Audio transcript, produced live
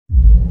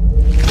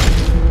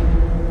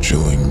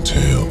Chilling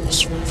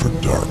tales for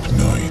dark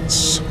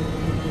nights.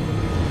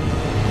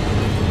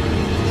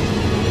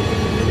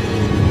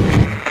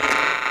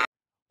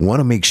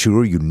 Want to make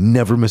sure you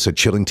never miss a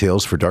Chilling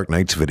Tales for Dark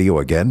Nights video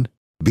again?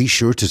 Be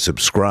sure to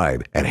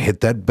subscribe and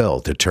hit that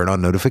bell to turn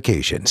on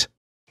notifications.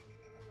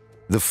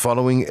 The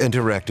following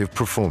interactive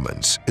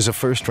performance is a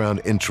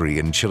first-round entry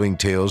in Chilling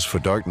Tales for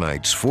Dark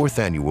Nights' 4th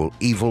annual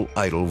Evil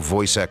Idol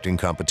voice acting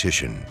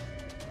competition.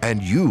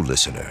 And you,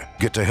 listener,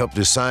 get to help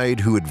decide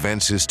who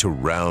advances to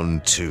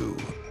round 2.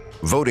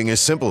 Voting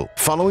is simple.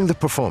 Following the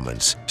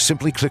performance,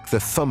 simply click the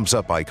thumbs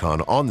up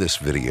icon on this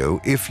video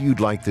if you'd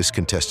like this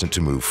contestant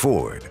to move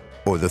forward,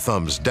 or the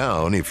thumbs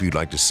down if you'd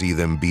like to see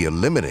them be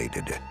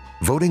eliminated.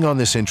 Voting on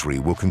this entry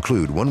will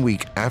conclude 1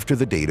 week after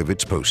the date of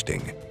its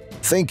posting.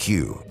 Thank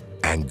you,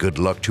 and good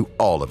luck to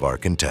all of our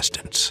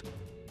contestants.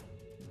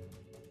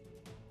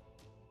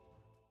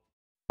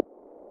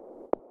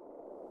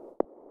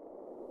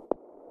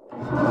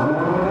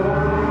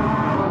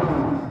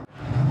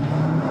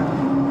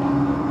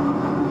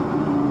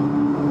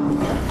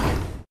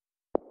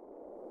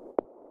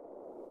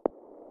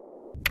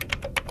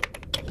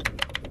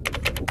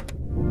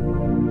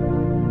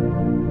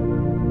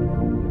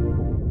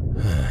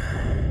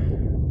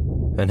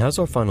 And how's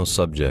our final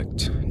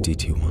subject,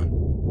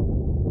 DT1?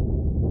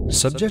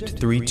 Subject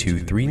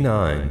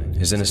 3239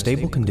 is in a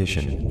stable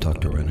condition,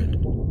 Dr. Renard.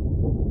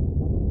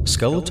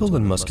 Skeletal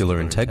and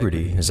muscular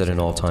integrity is at an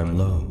all-time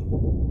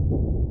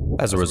low.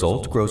 As a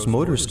result, gross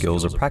motor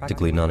skills are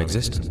practically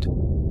non-existent.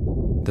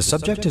 The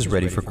subject is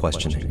ready for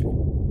questioning.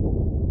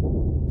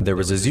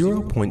 There is a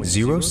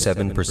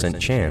 0.07%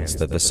 chance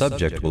that the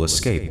subject will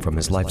escape from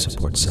his life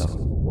support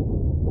cell.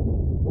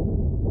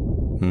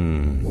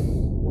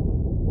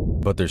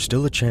 But there's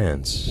still a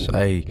chance.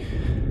 I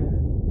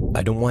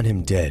don't want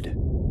him dead,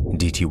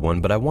 DT1,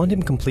 but I want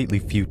him completely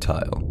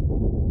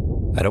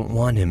futile. I don't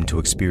want him to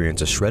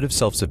experience a shred of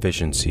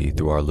self-sufficiency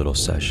through our little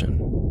session.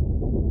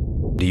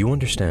 Do you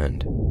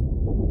understand?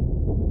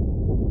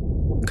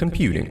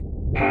 Computing.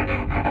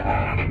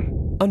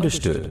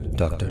 Understood,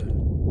 Doctor.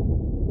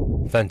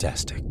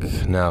 Fantastic.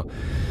 Now,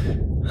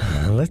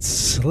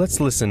 let's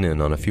listen in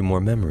on a few more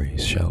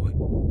memories, shall we?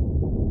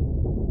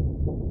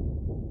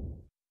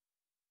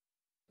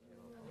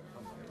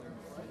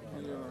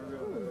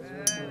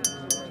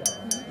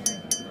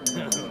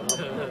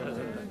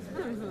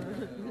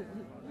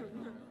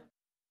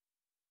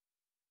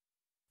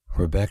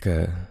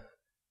 Rebecca,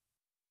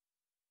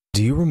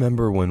 do you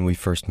remember when we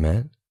first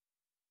met?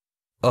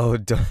 Oh,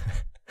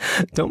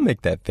 don't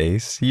make that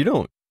face. You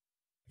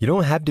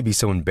don't have to be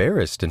so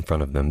embarrassed in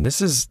front of them.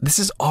 This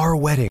is our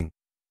wedding.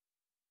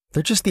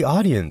 They're just the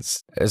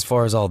audience. As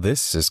far as all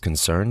this is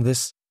concerned,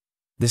 this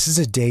is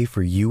a day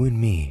for you and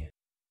me.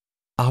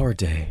 Our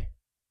day.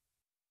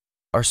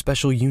 Our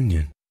special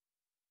union.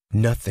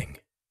 Nothing,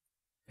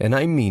 and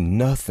I mean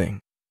nothing,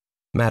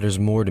 matters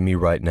more to me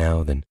right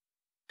now than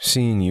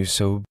seeing you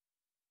so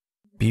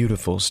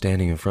beautiful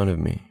standing in front of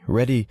me,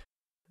 ready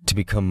to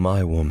become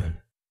my woman,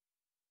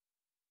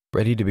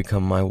 ready to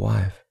become my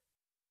wife.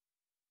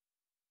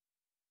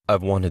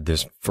 I've wanted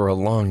this for a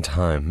long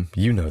time,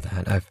 you know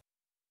that.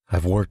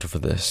 I've worked for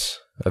this,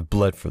 I've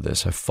bled for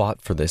this, I've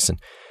fought for this,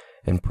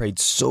 and prayed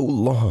so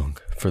long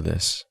for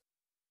this.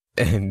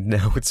 And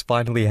now it's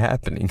finally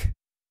happening.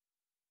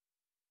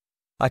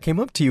 I came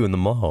up to you in the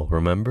mall,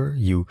 remember?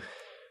 You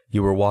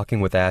were walking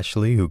with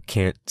Ashley, who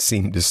can't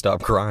seem to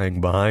stop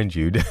crying behind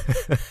you.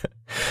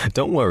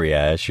 Don't worry,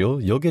 Ash.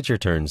 You'll get your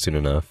turn soon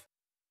enough.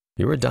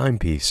 You're a dime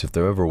piece if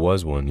there ever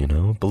was one, you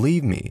know?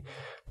 Believe me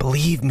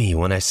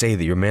when I say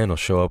that your man will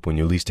show up when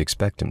you least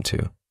expect him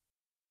to.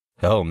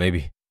 Hell,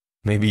 maybe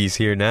he's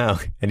here now.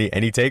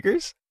 Any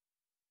takers?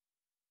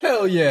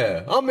 Hell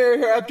yeah! I'll marry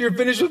her after you're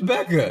finished with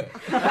Becca.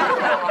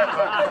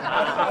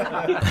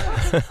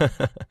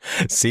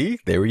 See,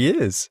 there he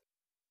is.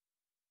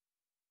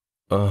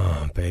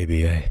 Oh,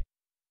 baby,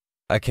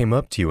 I came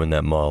up to you in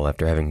that mall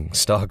after having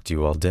stalked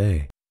you all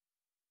day.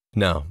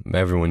 Now,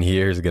 everyone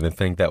here is going to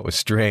think that was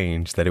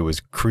strange, that it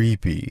was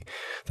creepy,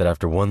 that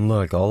after one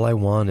look, all I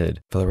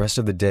wanted for the rest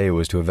of the day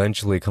was to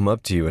eventually come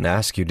up to you and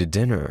ask you to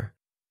dinner.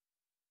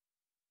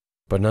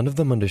 But none of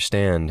them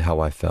understand how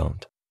I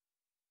felt.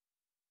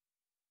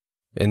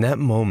 In that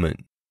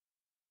moment,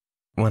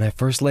 when I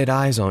first laid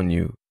eyes on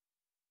you,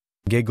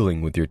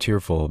 giggling with your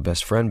tearful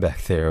best friend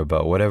back there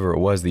about whatever it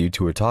was that you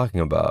two were talking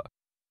about,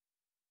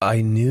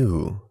 I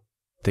knew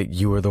that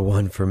you were the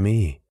one for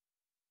me.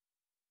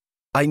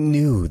 I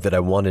knew that I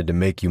wanted to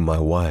make you my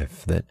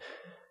wife, that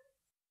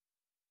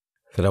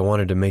I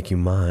wanted to make you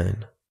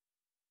mine.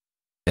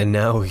 And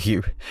now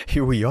here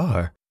we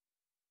are.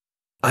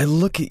 I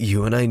look at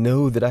you and I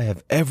know that I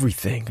have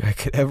everything I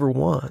could ever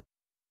want.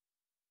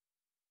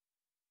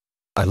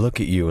 I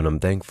look at you and I'm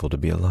thankful to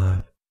be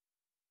alive.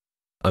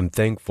 I'm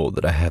thankful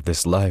that I have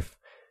this life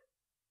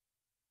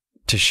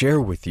to share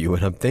with you,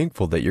 and I'm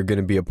thankful that you're going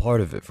to be a part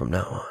of it from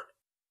now on.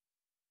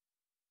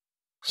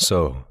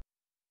 So,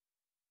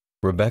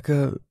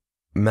 Rebecca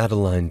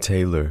Madeline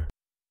Taylor,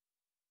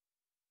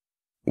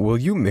 will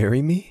you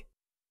marry me?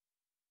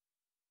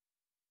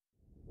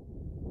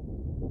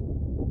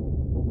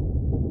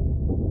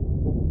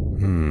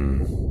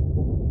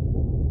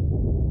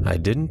 I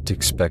didn't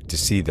expect to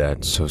see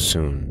that so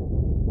soon.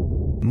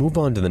 Move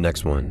on to the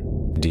next one,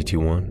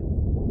 DT1,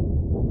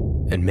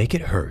 and make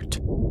it hurt.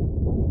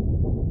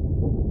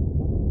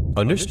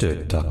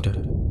 Understood, Doctor.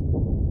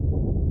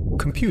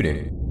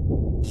 Computing.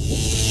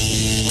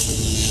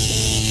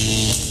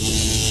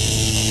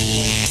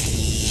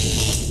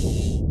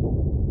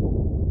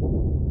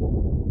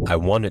 I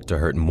want it to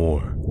hurt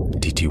more,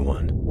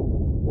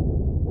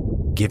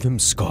 DT1. Give him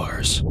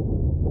scars.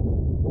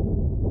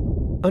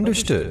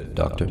 Understood,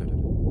 Doctor.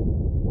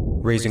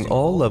 Raising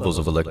all levels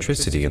of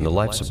electricity in the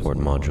life support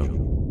module.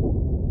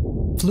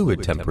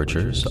 Fluid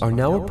temperatures are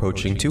now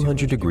approaching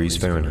 200 degrees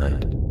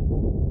Fahrenheit.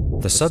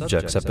 The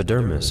subject's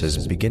epidermis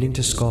is beginning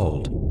to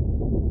scald.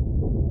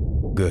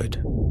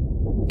 Good.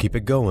 Keep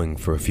it going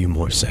for a few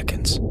more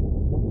seconds.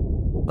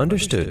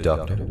 Understood,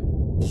 Doctor.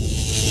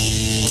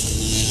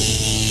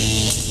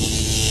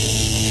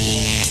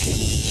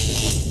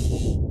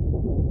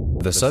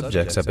 The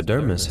subject's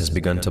epidermis has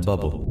begun to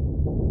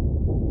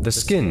bubble. The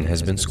skin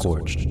has been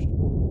scorched.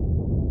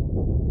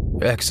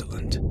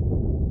 Excellent.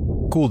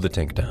 Cool the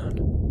tank down.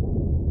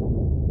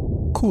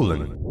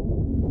 Cooling.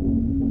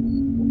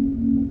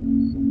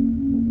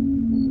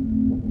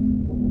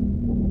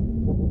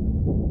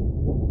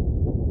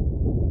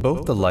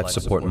 Both the life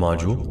support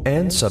module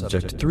and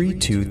subject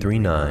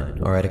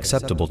 3239 are at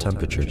acceptable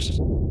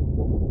temperatures.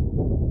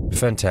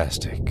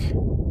 Fantastic.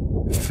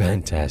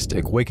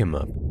 Fantastic. Wake him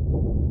up.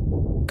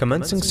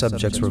 Commencing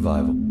subject's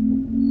revival.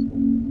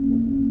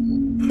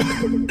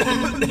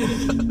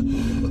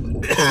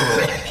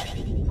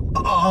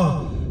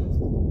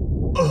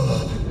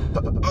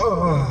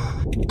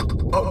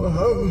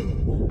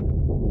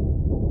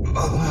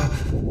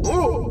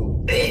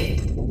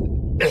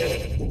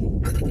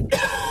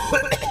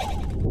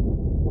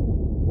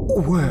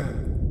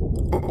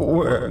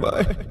 Where am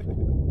I?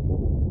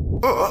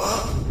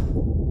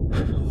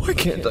 Why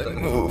can't I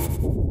move?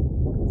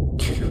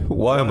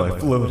 Why am I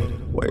floating?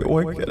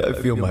 Why can't I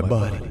feel my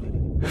body?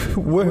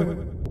 Where?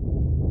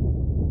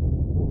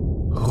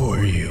 Who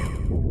are you?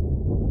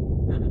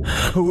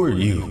 Who are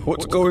you?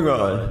 What's going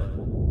on?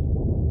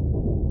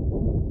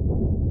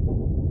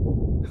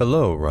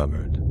 Hello,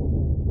 Robert.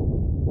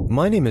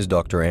 My name is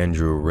Dr.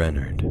 Andrew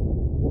Renard.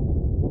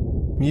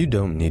 You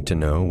don't need to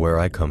know where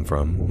I come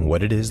from,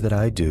 what it is that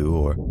I do,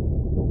 or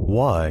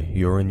why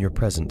you're in your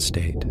present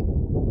state.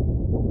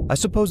 I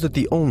suppose that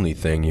the only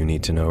thing you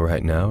need to know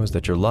right now is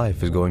that your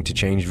life is going to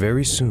change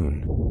very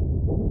soon.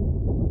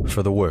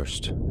 For the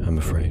worst, I'm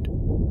afraid.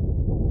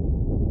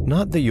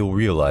 Not that you'll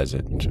realize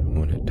it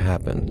when it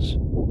happens.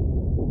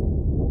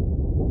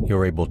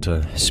 You're able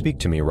to speak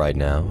to me right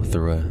now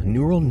through a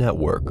neural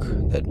network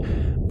that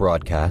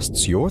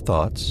broadcasts your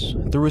thoughts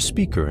through a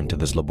speaker into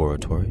this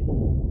laboratory.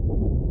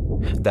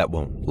 That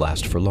won't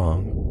last for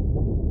long.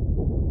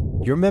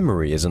 Your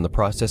memory is in the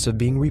process of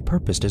being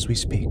repurposed as we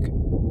speak.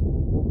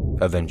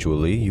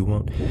 Eventually, you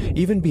won't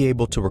even be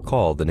able to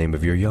recall the name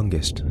of your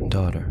youngest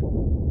daughter.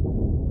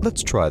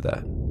 Let's try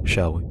that,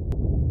 shall we?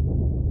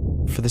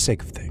 For the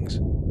sake of things.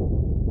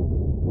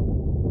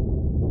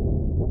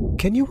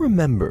 Can you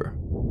remember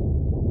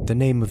the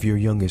name of your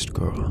youngest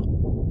girl?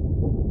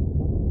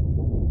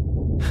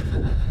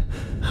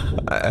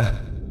 I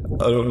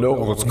don't know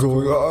what's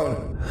going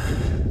on.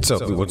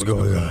 Tell me what's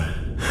going on.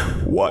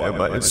 Why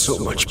am I in so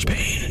much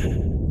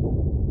pain?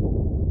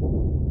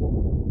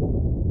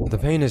 The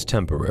pain is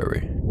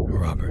temporary,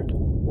 Robert.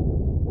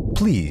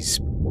 Please,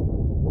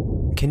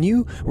 can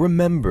you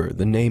remember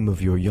the name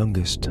of your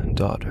youngest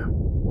daughter?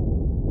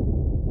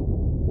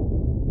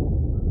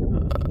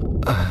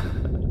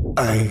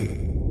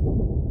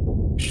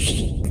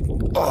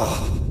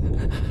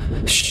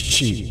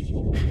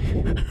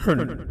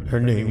 Her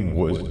name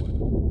was...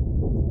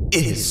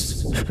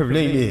 Her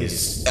name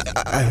is...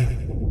 I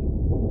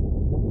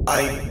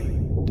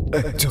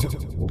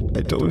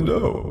don't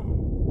know.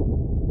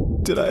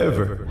 Did I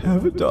ever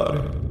have a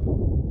daughter?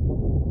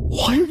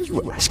 Why are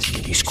you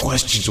asking these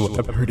questions when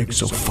I'm hurting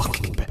so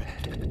fucking bad?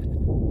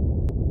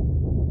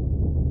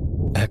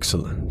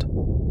 Excellent.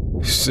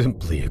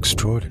 Simply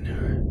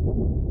extraordinary.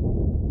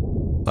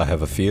 I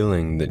have a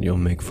feeling that you'll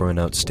make for an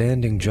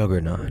outstanding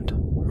juggernaut,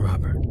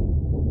 Robert.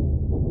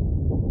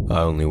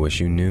 I only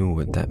wish you knew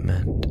what that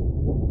meant.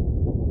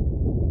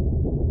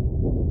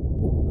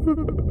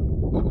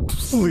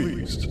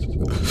 Please.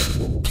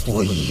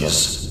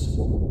 Please.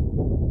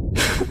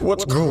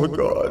 What's going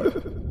on?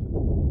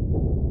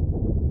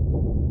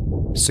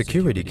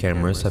 Security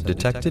cameras have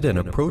detected an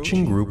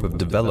approaching group of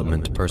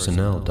development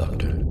personnel,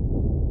 Doctor.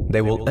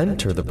 They will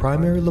enter the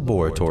primary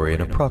laboratory in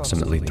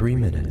approximately 3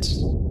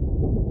 minutes.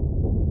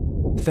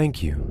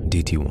 Thank you,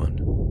 DT1.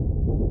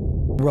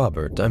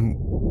 Robert, I'm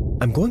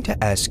going to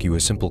ask you a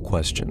simple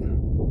question,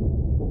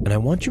 and I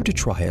want you to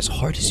try as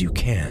hard as you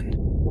can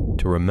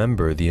to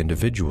remember the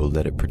individual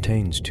that it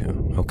pertains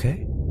to,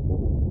 okay?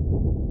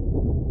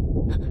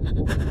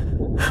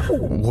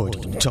 What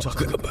are you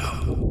talking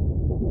about?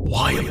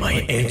 Why am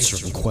I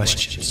answering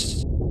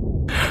questions?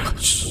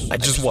 I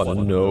just want to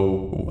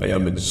know why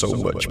I'm in so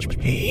much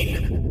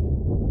pain.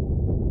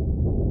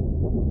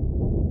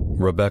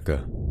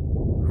 Rebecca,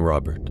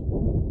 Robert.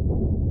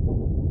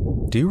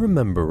 Do you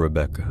remember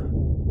Rebecca?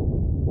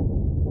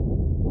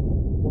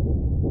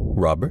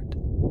 Robert?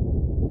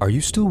 Are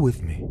you still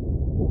with me?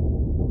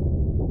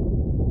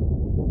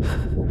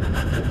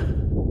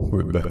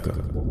 Rebecca.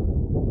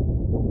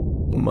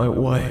 My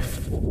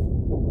wife.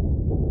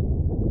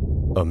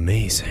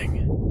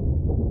 Amazing.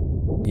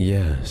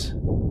 Yes.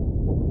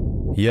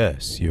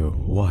 Yes, your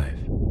wife.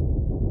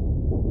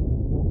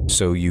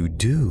 So you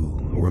do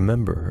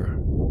remember her.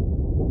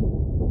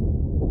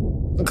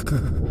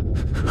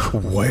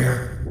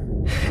 Where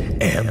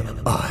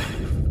am I?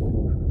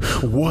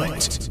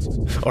 What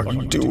are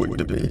you doing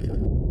to me?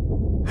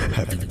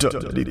 Have you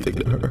done anything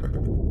to her?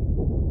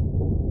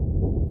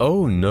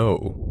 Oh,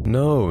 no.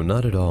 No,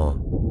 not at all.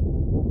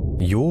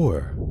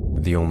 You're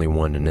the only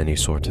one in any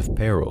sort of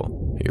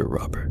peril here,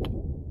 Robert.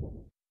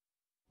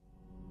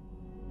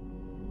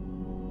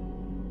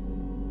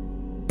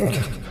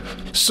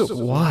 So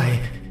why?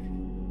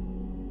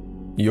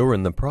 You're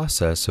in the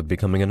process of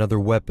becoming another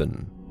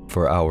weapon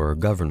for our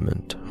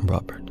government,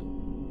 Robert.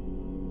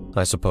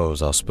 I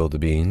suppose I'll spill the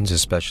beans,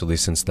 especially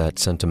since that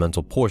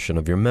sentimental portion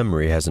of your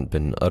memory hasn't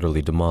been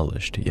utterly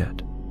demolished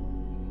yet.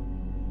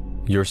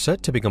 You're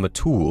set to become a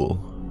tool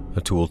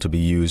to be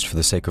used for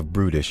the sake of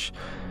brutish,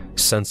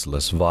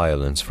 senseless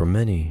violence for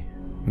many,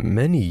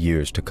 many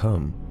years to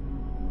come.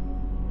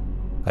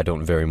 I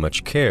don't very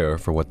much care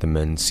for what the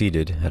men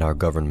seated at our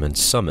government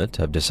summit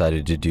have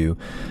decided to do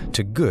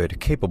to good,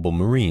 capable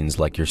Marines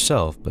like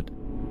yourself, but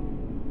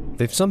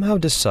they've somehow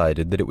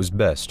decided that it was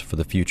best for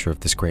the future of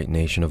this great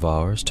nation of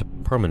ours to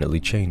permanently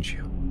change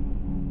you,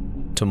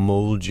 to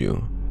mold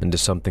you into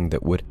something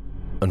that would,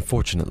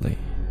 unfortunately,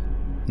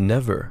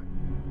 never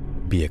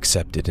be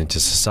accepted into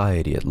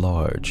society at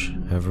large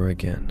ever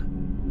again.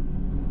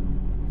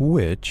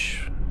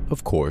 Which,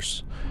 of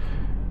course,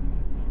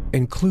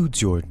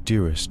 includes your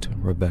dearest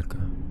Rebecca.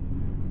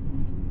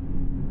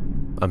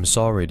 I'm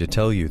sorry to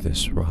tell you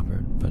this,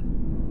 Robert, but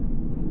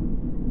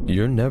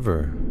you're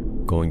never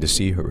going to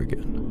see her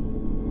again.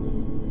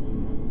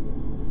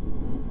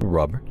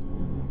 Robert?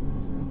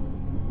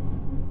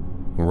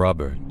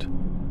 Robert,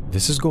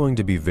 this is going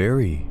to be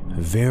very,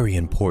 very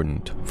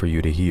important for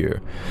you to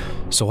hear,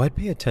 so I'd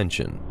pay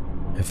attention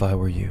if I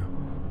were you.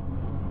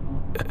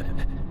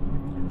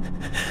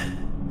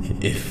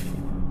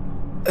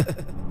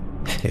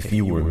 If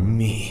you were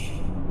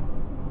me.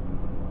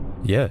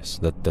 Yes,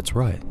 that's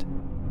right.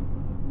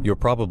 You're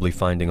probably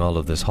finding all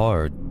of this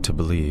hard to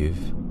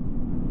believe.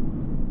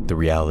 The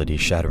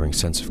reality-shattering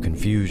sense of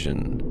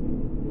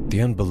confusion,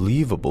 the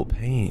unbelievable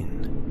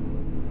pain.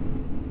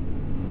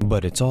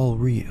 But it's all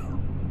real.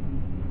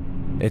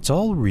 It's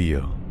all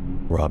real,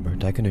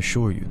 Robert, I can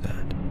assure you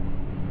that.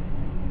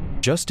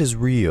 Just as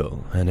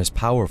real and as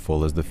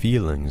powerful as the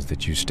feelings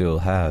that you still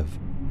have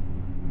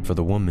for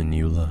the woman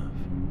you love.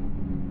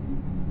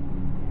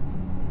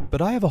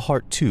 But I have a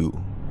heart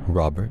too,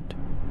 Robert.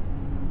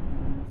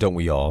 Don't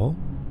we all?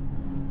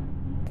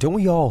 Don't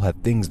we all have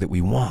things that we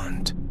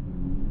want?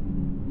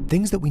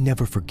 Things that we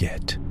never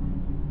forget.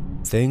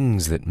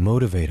 Things that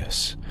motivate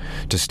us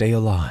to stay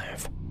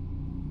alive,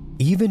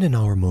 even in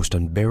our most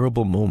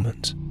unbearable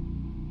moments.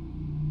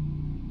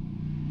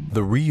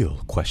 The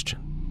real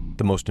question,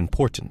 the most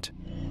important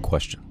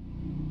question,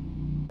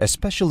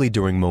 especially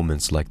during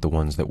moments like the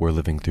ones that we're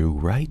living through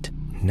right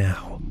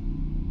now,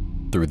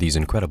 through these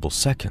incredible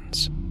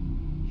seconds,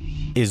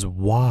 is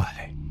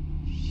why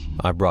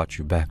I brought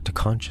you back to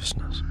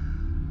consciousness.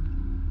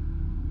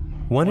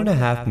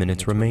 1.5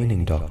 minutes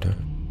remaining, Doctor.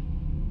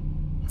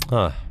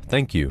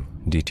 Thank you,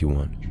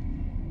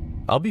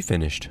 DT1. I'll be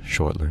finished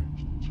shortly.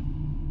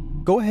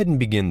 Go ahead and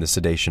begin the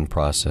sedation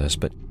process,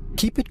 but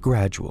keep it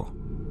gradual.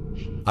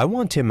 I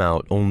want him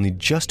out only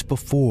just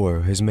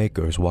before his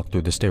makers walk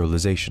through the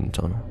sterilization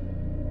tunnel.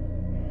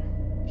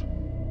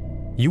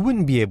 You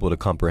wouldn't be able to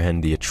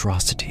comprehend the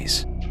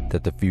atrocities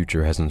that the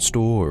future has in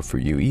store for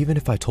you, even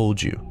if I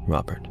told you,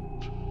 Robert.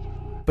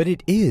 But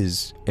it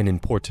is an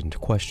important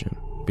question,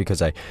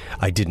 because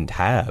I didn't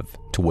have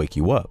to wake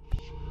you up.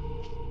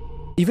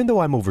 Even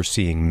though I'm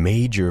overseeing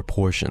major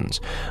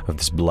portions of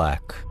this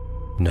black,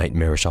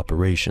 nightmarish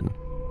operation,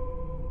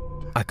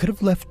 I could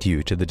have left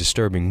you to the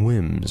disturbing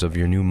whims of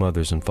your new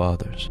mothers and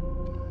fathers.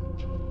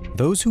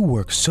 Those who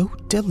work so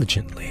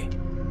diligently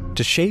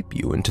to shape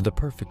you into the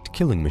perfect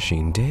killing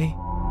machine day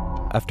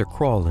after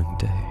crawling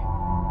day.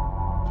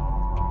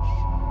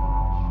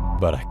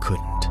 But I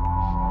couldn't.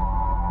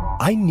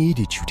 I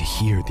needed you to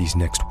hear these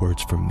next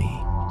words from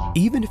me,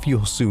 even if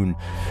you'll soon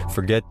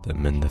forget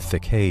them in the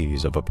thick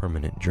haze of a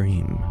permanent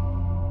dream.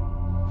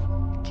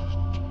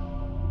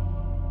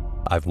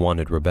 I've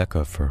wanted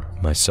Rebecca for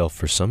myself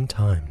for some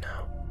time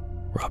now,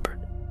 Robert.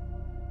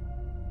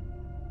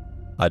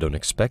 I don't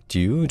expect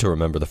you to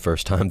remember the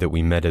first time that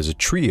we met as a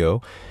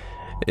trio.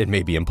 It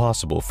may be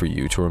impossible for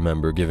you to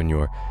remember given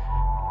your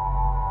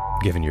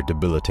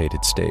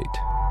debilitated state.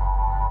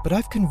 But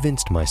I've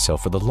convinced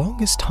myself for the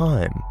longest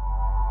time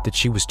that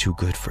she was too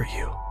good for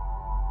you.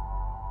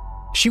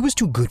 She was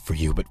too good for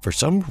you, but for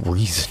some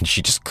reason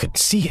she just couldn't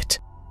see it.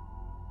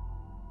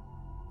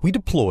 We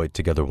deployed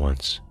together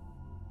once,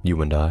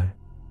 you and I,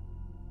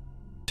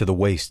 to the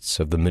wastes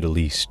of the Middle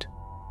East,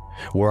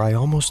 where I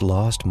almost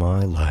lost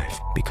my life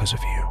because of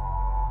you.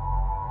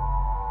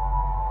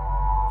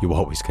 You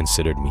always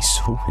considered me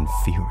so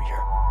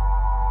inferior,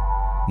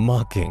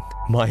 mocking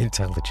my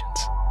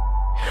intelligence,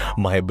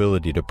 my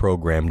ability to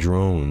program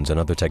drones and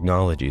other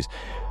technologies,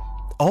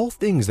 all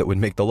things that would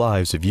make the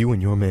lives of you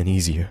and your men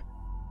easier.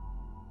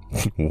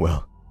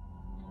 Well,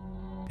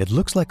 it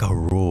looks like our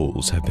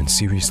roles have been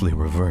seriously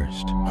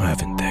reversed,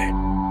 haven't they?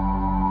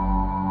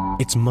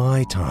 It's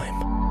my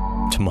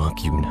time to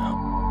mock you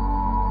now.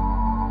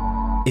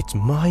 It's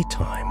my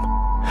time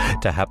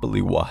to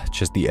happily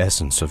watch as the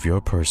essence of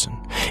your person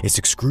is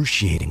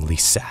excruciatingly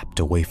sapped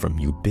away from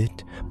you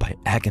bit by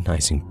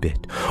agonizing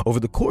bit over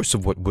the course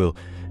of what will,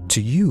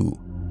 to you,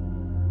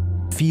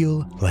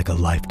 feel like a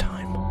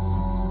lifetime.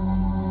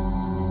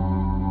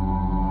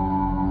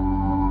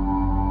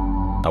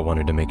 I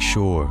wanted to make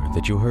sure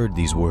that you heard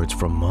these words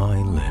from my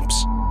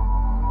lips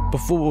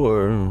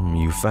before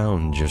you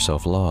found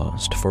yourself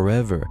lost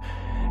forever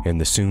in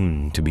the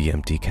soon-to-be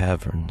empty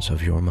caverns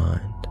of your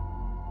mind.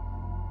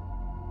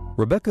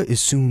 Rebecca is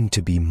soon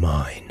to be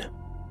mine,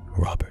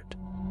 Robert.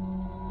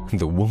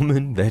 The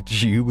woman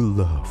that you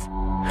love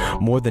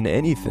more than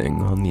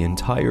anything on the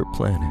entire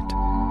planet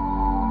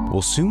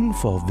will soon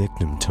fall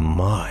victim to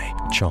my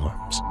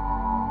charms.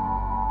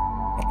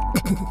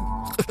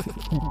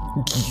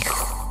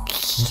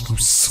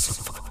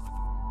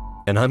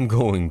 And I'm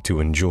going to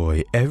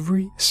enjoy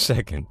every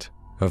second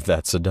of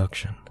that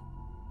seduction.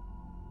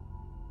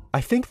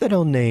 I think that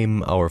I'll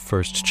name our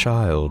first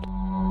child.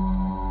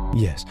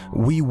 Yes,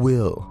 we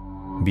will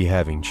be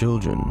having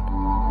children.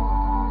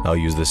 I'll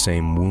use the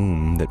same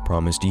womb that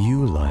promised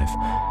you life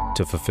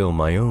to fulfill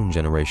my own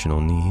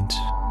generational needs.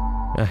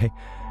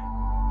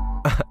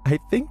 I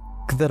think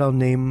that I'll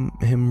name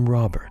him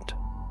Robert,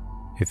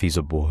 if he's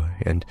a boy,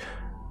 and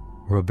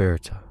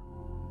Roberta,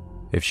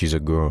 if she's a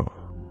girl,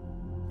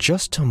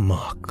 just to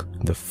mock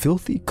the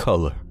filthy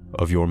color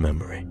of your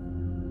memory.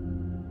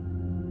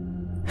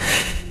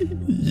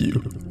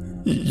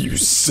 You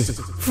sick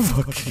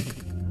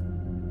fucking...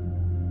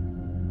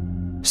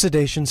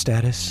 Sedation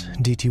status,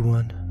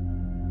 DT1.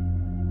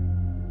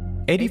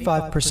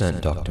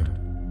 85%, Doctor.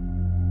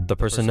 The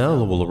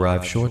personnel will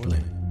arrive shortly.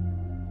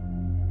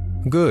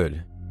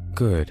 Good,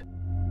 good.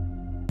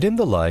 Dim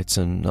the lights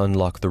and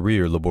unlock the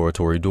rear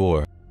laboratory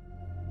door.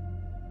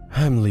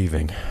 I'm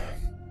leaving.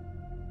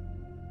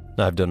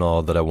 I've done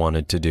all that I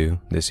wanted to do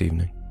this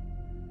evening.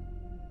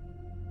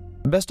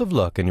 Best of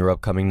luck in your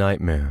upcoming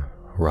nightmare,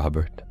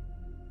 Robert.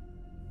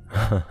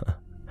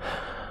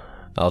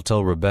 I'll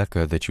tell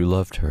Rebecca that you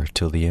loved her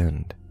till the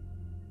end,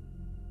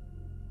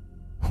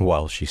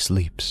 while she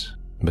sleeps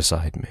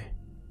beside me.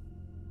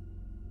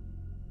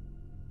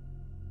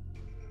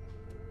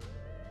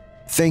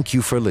 Thank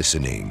you for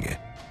listening.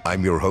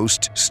 I'm your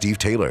host, Steve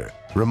Taylor,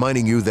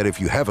 reminding you that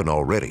if you haven't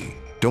already,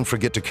 don't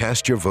forget to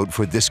cast your vote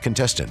for this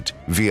contestant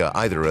via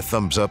either a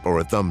thumbs up or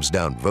a thumbs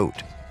down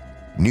vote.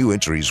 New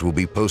entries will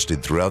be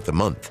posted throughout the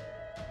month.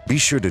 Be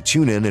sure to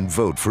tune in and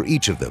vote for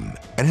each of them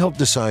and help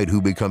decide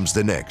who becomes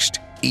the next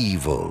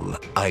evil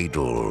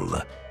idol.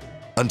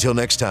 Until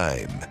next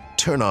time,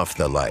 turn off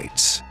the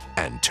lights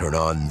and turn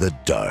on the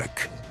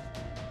dark.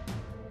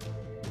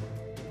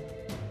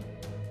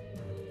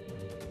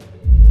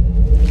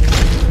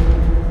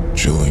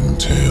 Chilling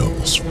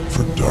tales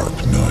for dark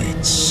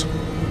nights.